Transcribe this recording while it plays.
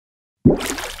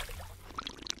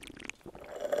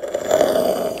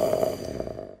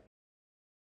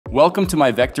Welcome to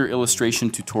my vector illustration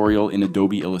tutorial in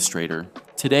Adobe Illustrator.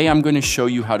 Today I'm going to show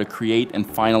you how to create and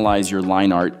finalize your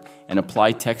line art and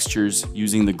apply textures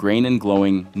using the Grain and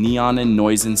Glowing Neon and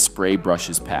Noise and Spray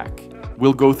brushes pack.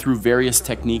 We'll go through various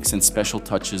techniques and special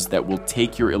touches that will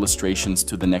take your illustrations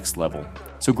to the next level.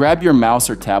 So grab your mouse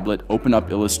or tablet, open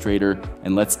up Illustrator,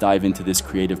 and let's dive into this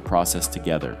creative process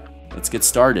together. Let's get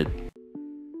started.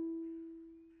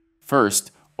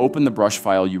 First, open the brush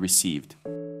file you received.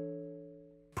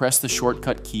 Press the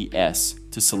shortcut key S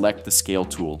to select the scale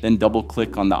tool, then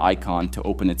double-click on the icon to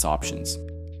open its options.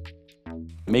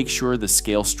 Make sure the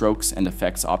Scale Strokes and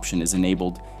Effects option is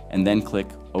enabled, and then click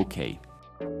OK.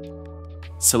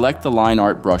 Select the line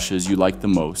art brushes you like the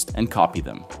most and copy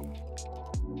them.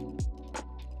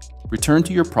 Return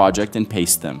to your project and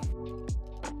paste them.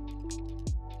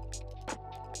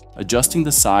 Adjusting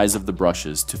the size of the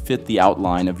brushes to fit the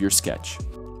outline of your sketch.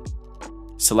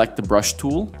 Select the brush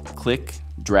tool, click,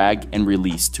 drag, and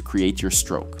release to create your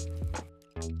stroke.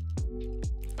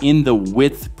 In the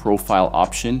Width Profile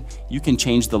option, you can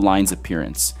change the line's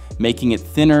appearance, making it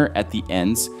thinner at the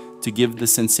ends to give the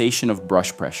sensation of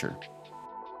brush pressure.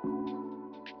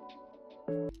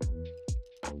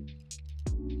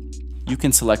 You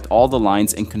can select all the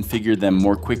lines and configure them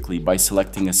more quickly by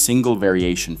selecting a single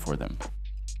variation for them.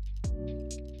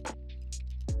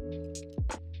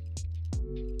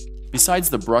 Besides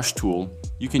the brush tool,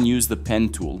 you can use the pen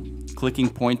tool, clicking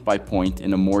point by point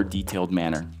in a more detailed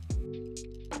manner.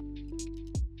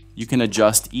 You can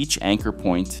adjust each anchor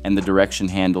point and the direction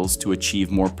handles to achieve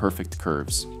more perfect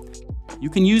curves. You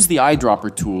can use the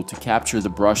eyedropper tool to capture the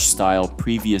brush style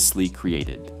previously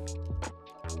created.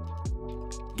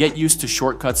 Get used to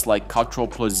shortcuts like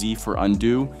Ctrl+Z for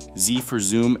undo, Z for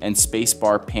zoom, and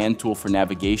spacebar pan tool for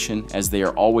navigation, as they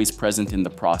are always present in the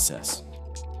process.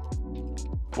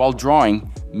 While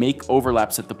drawing, make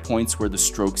overlaps at the points where the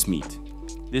strokes meet.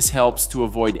 This helps to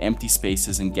avoid empty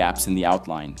spaces and gaps in the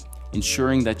outline,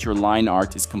 ensuring that your line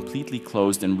art is completely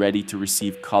closed and ready to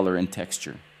receive color and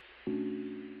texture.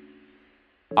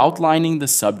 Outlining the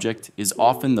subject is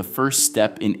often the first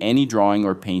step in any drawing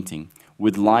or painting,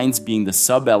 with lines being the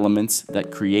sub-elements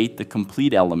that create the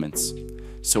complete elements.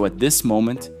 So at this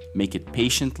moment, make it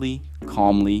patiently,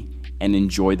 calmly, and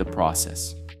enjoy the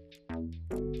process.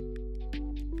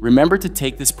 Remember to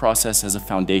take this process as a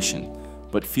foundation,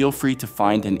 but feel free to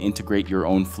find and integrate your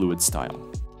own fluid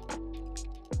style.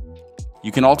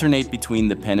 You can alternate between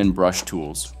the pen and brush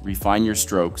tools, refine your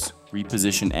strokes,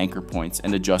 reposition anchor points,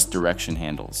 and adjust direction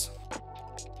handles.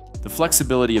 The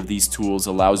flexibility of these tools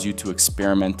allows you to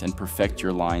experiment and perfect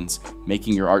your lines,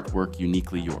 making your artwork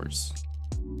uniquely yours.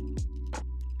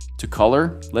 To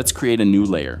color, let's create a new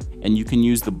layer, and you can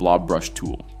use the blob brush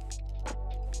tool.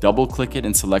 Double-click it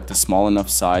and select a small enough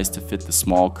size to fit the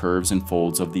small curves and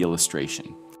folds of the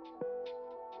illustration.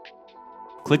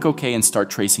 Click OK and start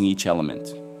tracing each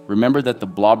element. Remember that the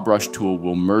blob brush tool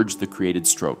will merge the created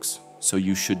strokes, so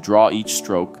you should draw each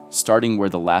stroke starting where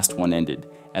the last one ended,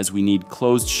 as we need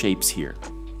closed shapes here.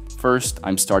 First,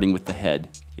 I'm starting with the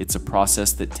head. It's a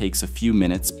process that takes a few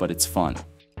minutes, but it's fun.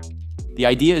 The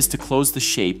idea is to close the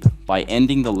shape by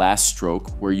ending the last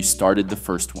stroke where you started the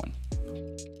first one.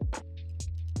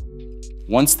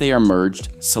 Once they are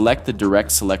merged, select the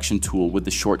Direct Selection tool with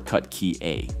the shortcut key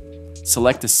A.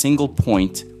 Select a single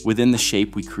point within the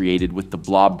shape we created with the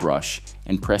blob brush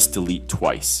and press Delete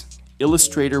twice.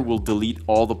 Illustrator will delete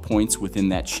all the points within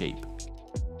that shape.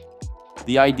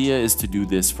 The idea is to do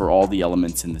this for all the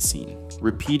elements in the scene,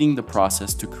 repeating the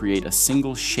process to create a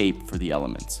single shape for the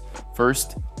elements.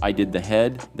 First, I did the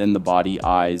head, then the body,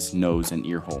 eyes, nose, and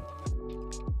ear hole.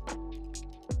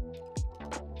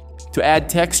 To add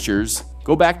textures,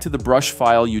 go back to the brush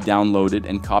file you downloaded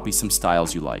and copy some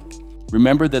styles you like.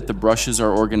 Remember that the brushes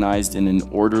are organized in an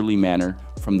orderly manner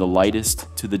from the lightest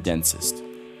to the densest.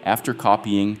 After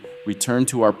copying, return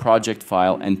to our project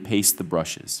file and paste the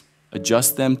brushes.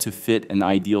 Adjust them to fit an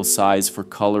ideal size for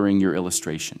coloring your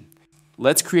illustration.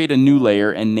 Let's create a new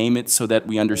layer and name it so that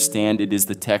we understand it is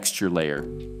the texture layer,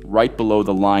 right below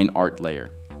the line art layer.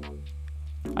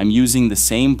 I'm using the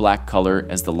same black color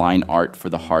as the line art for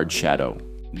the hard shadow.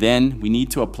 Then we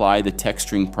need to apply the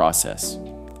texturing process.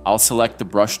 I'll select the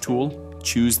brush tool,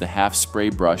 choose the half spray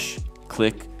brush,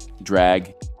 click,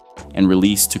 drag, and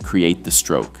release to create the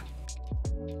stroke.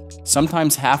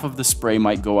 Sometimes half of the spray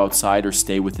might go outside or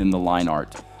stay within the line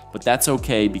art, but that's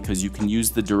okay because you can use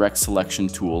the Direct Selection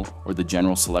tool or the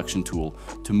General Selection tool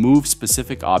to move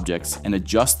specific objects and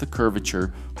adjust the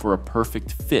curvature for a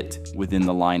perfect fit within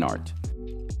the line art.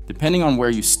 Depending on where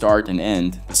you start and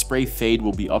end, the spray fade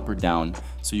will be up or down,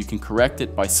 so you can correct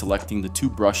it by selecting the two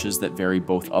brushes that vary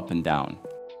both up and down.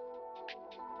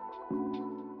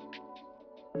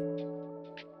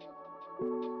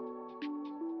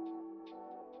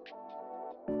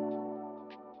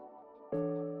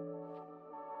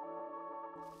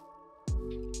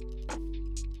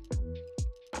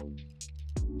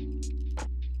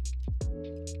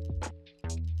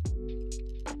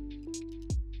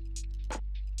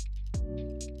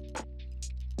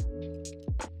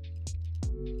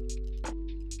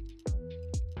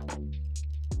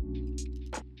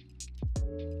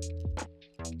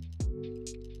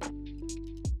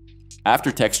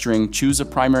 After texturing, choose a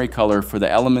primary color for the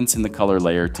elements in the color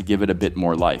layer to give it a bit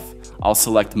more life. I'll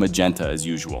select magenta as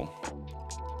usual.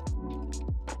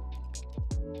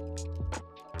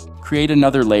 Create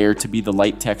another layer to be the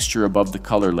light texture above the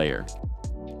color layer.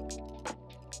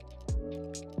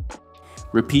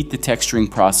 Repeat the texturing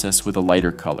process with a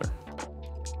lighter color.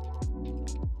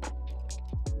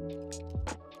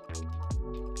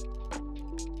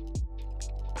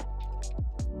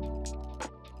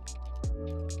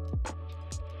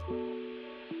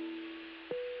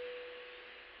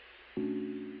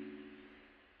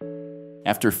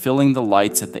 After filling the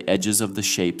lights at the edges of the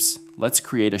shapes, let's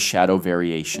create a shadow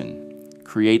variation.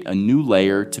 Create a new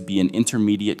layer to be an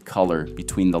intermediate color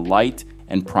between the light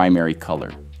and primary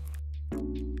color.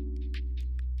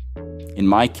 In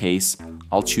my case,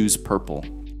 I'll choose purple.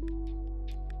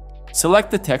 Select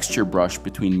the texture brush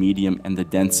between medium and the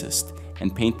densest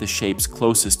and paint the shapes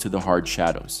closest to the hard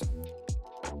shadows.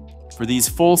 For these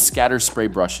full scatter spray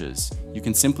brushes, you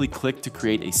can simply click to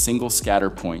create a single scatter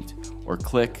point, or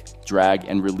click, drag,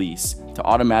 and release to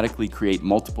automatically create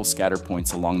multiple scatter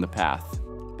points along the path.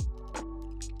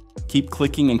 Keep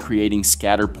clicking and creating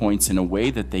scatter points in a way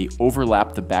that they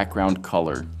overlap the background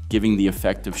color, giving the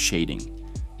effect of shading.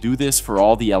 Do this for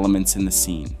all the elements in the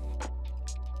scene.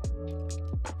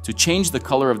 To change the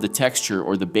color of the texture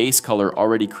or the base color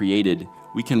already created,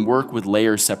 we can work with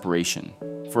layer separation.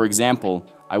 For example,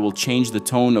 I will change the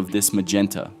tone of this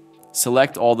magenta.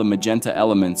 Select all the magenta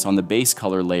elements on the base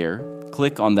color layer,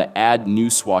 click on the Add New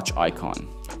Swatch icon.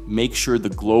 Make sure the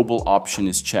global option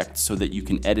is checked so that you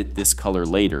can edit this color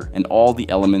later and all the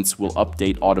elements will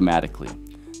update automatically.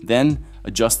 Then,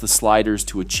 adjust the sliders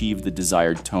to achieve the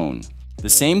desired tone. The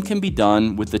same can be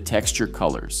done with the texture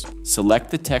colors.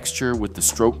 Select the texture with the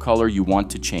stroke color you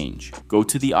want to change. Go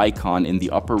to the icon in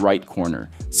the upper right corner,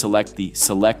 select the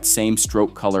Select Same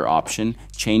Stroke Color option,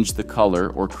 change the color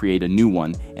or create a new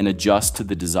one, and adjust to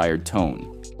the desired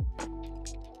tone.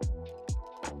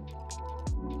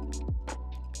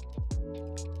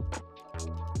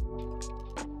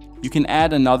 You can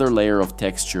add another layer of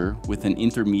texture with an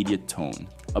intermediate tone,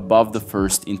 above the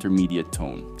first intermediate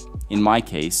tone. In my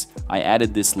case, I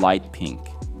added this light pink.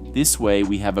 This way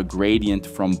we have a gradient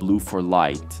from blue for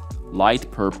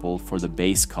light purple for the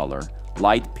base color,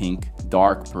 light pink,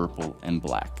 dark purple, and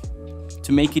black.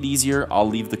 To make it easier, I'll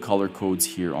leave the color codes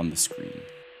here on the screen.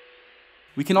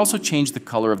 We can also change the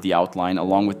color of the outline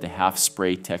along with the half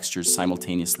spray textures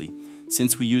simultaneously.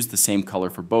 Since we use the same color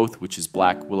for both, which is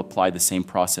black, we'll apply the same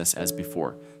process as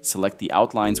before. Select the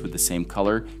outlines with the same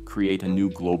color, create a new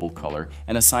global color,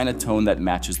 and assign a tone that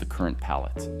matches the current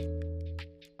palette.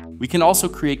 We can also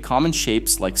create common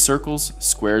shapes like circles,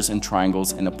 squares, and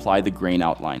triangles and apply the grain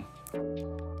outline.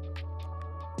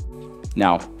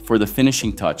 Now, for the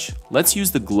finishing touch, let's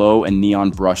use the glow and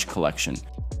neon brush collection.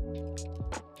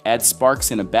 Add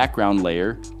sparks in a background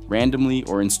layer, randomly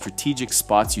or in strategic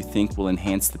spots you think will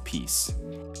enhance the piece.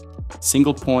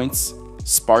 Single points,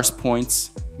 sparse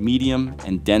points, medium,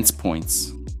 and dense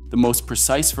points. The most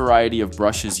precise variety of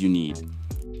brushes you need.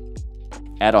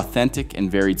 Add authentic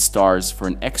and varied stars for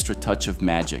an extra touch of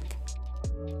magic.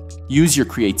 Use your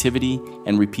creativity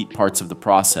and repeat parts of the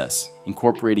process,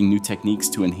 incorporating new techniques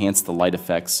to enhance the light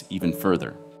effects even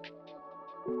further.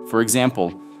 For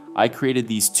example, I created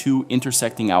these two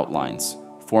intersecting outlines,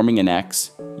 forming an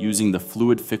X, using the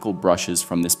fluid fickle brushes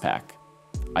from this pack.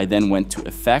 I then went to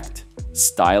Effect,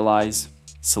 Stylize,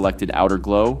 selected Outer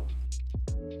Glow,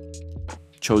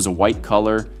 chose a white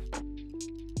color,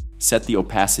 set the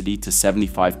opacity to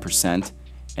 75%,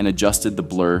 and adjusted the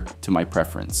blur to my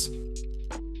preference.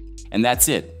 And that's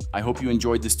it. I hope you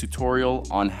enjoyed this tutorial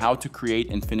on how to create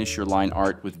and finish your line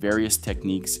art with various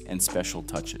techniques and special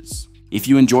touches. If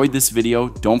you enjoyed this video,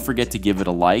 don't forget to give it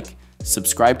a like,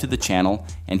 subscribe to the channel,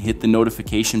 and hit the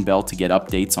notification bell to get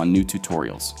updates on new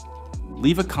tutorials.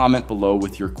 Leave a comment below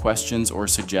with your questions or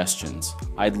suggestions.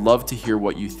 I'd love to hear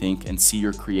what you think and see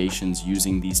your creations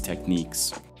using these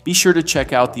techniques. Be sure to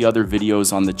check out the other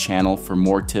videos on the channel for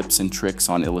more tips and tricks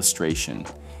on illustration.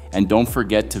 And don't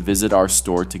forget to visit our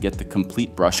store to get the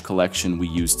complete brush collection we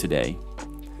use today.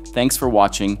 Thanks for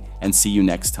watching, and see you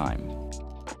next time.